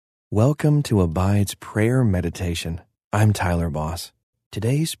Welcome to Abide's Prayer Meditation. I'm Tyler Boss.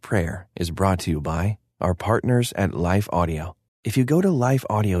 Today's prayer is brought to you by our partners at Life Audio. If you go to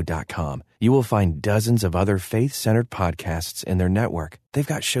lifeaudio.com, you will find dozens of other faith-centered podcasts in their network. They've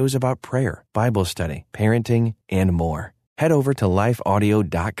got shows about prayer, Bible study, parenting, and more. Head over to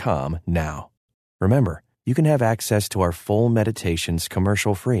lifeaudio.com now. Remember, you can have access to our full meditations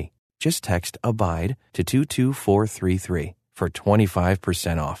commercial-free. Just text ABIDE to 22433 for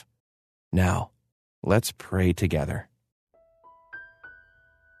 25% off. Now, let's pray together.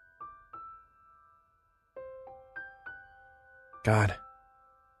 God,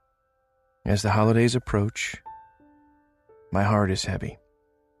 as the holidays approach, my heart is heavy,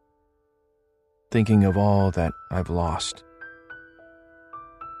 thinking of all that I've lost.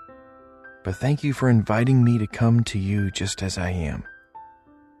 But thank you for inviting me to come to you just as I am,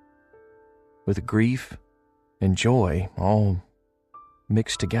 with grief and joy all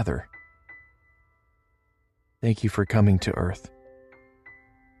mixed together. Thank you for coming to earth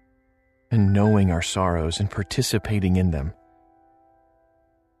and knowing our sorrows and participating in them.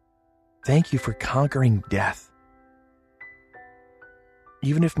 Thank you for conquering death.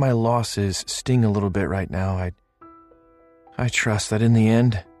 Even if my losses sting a little bit right now, I trust that in the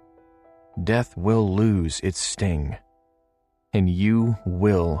end, death will lose its sting and you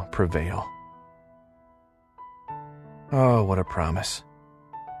will prevail. Oh, what a promise.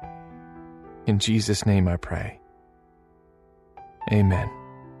 In Jesus' name I pray. Amen.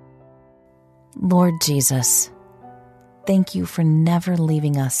 Lord Jesus, thank you for never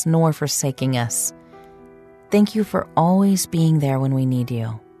leaving us nor forsaking us. Thank you for always being there when we need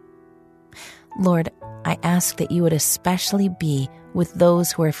you. Lord, I ask that you would especially be with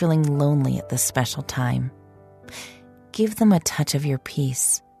those who are feeling lonely at this special time. Give them a touch of your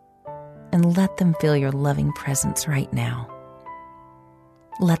peace and let them feel your loving presence right now.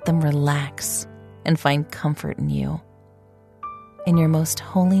 Let them relax and find comfort in you. In your most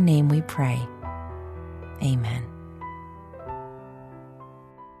holy name we pray. Amen.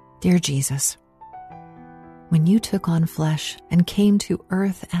 Dear Jesus, when you took on flesh and came to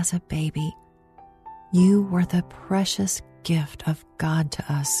earth as a baby, you were the precious gift of God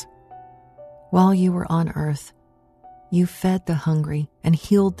to us. While you were on earth, you fed the hungry and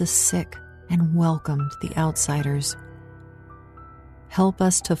healed the sick and welcomed the outsiders. Help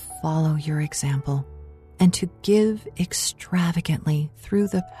us to follow your example and to give extravagantly through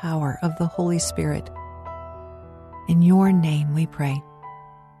the power of the Holy Spirit. In your name we pray.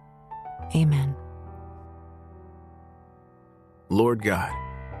 Amen. Lord God,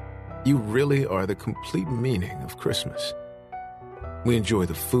 you really are the complete meaning of Christmas. We enjoy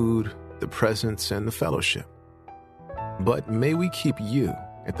the food, the presents, and the fellowship. But may we keep you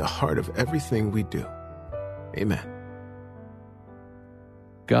at the heart of everything we do. Amen.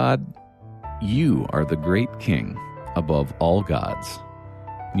 God, you are the great King above all gods.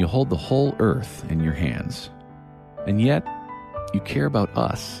 You hold the whole earth in your hands. And yet, you care about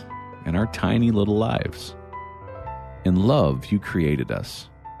us and our tiny little lives. In love, you created us,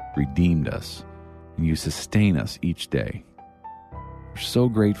 redeemed us, and you sustain us each day. We're so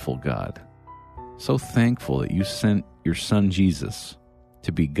grateful, God. So thankful that you sent your Son, Jesus,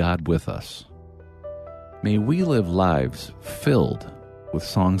 to be God with us. May we live lives filled with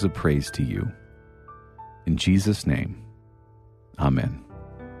songs of praise to you. In Jesus' name, amen.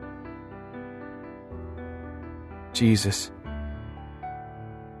 Jesus,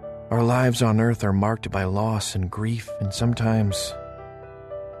 our lives on earth are marked by loss and grief, and sometimes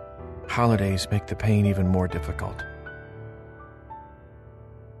holidays make the pain even more difficult.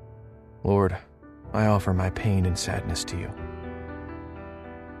 Lord, I offer my pain and sadness to you.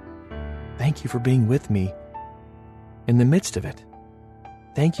 Thank you for being with me in the midst of it.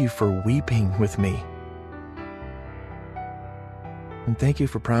 Thank you for weeping with me. And thank you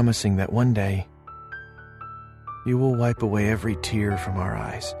for promising that one day you will wipe away every tear from our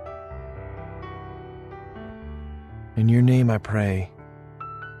eyes. In your name I pray.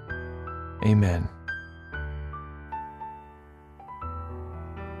 Amen.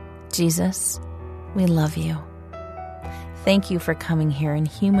 Jesus, we love you. Thank you for coming here in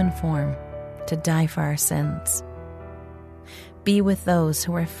human form to die for our sins. Be with those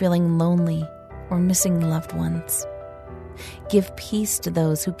who are feeling lonely or missing loved ones. Give peace to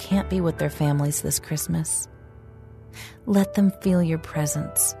those who can't be with their families this Christmas. Let them feel your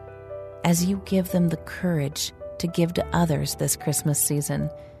presence as you give them the courage to give to others this Christmas season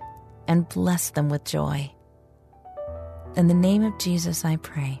and bless them with joy. In the name of Jesus I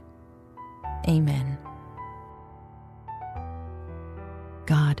pray. Amen.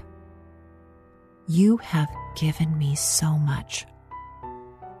 God, you have given me so much.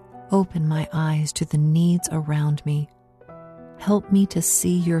 open my eyes to the needs around me. Help me to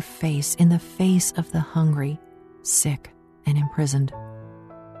see your face in the face of the hungry, sick, and imprisoned.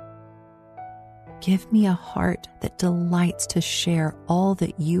 Give me a heart that delights to share all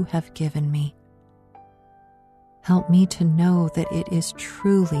that you have given me. Help me to know that it is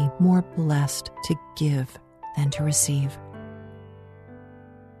truly more blessed to give than to receive.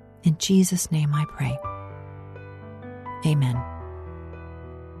 In Jesus' name I pray. Amen.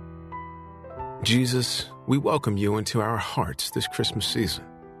 Jesus, we welcome you into our hearts this Christmas season.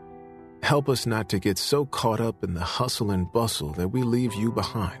 Help us not to get so caught up in the hustle and bustle that we leave you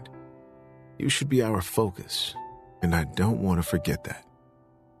behind. You should be our focus, and I don't want to forget that.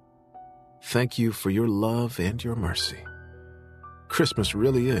 Thank you for your love and your mercy. Christmas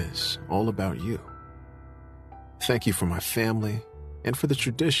really is all about you. Thank you for my family and for the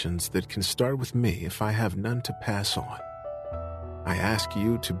traditions that can start with me if I have none to pass on. I ask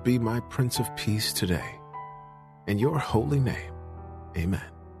you to be my Prince of Peace today. In your holy name, amen.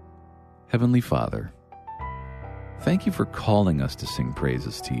 Heavenly Father, thank you for calling us to sing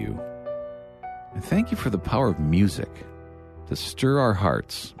praises to you. And thank you for the power of music to stir our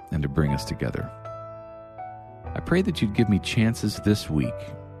hearts and to bring us together. I pray that you'd give me chances this week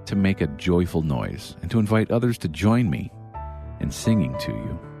to make a joyful noise and to invite others to join me in singing to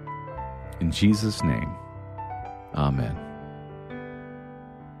you. In Jesus' name, amen.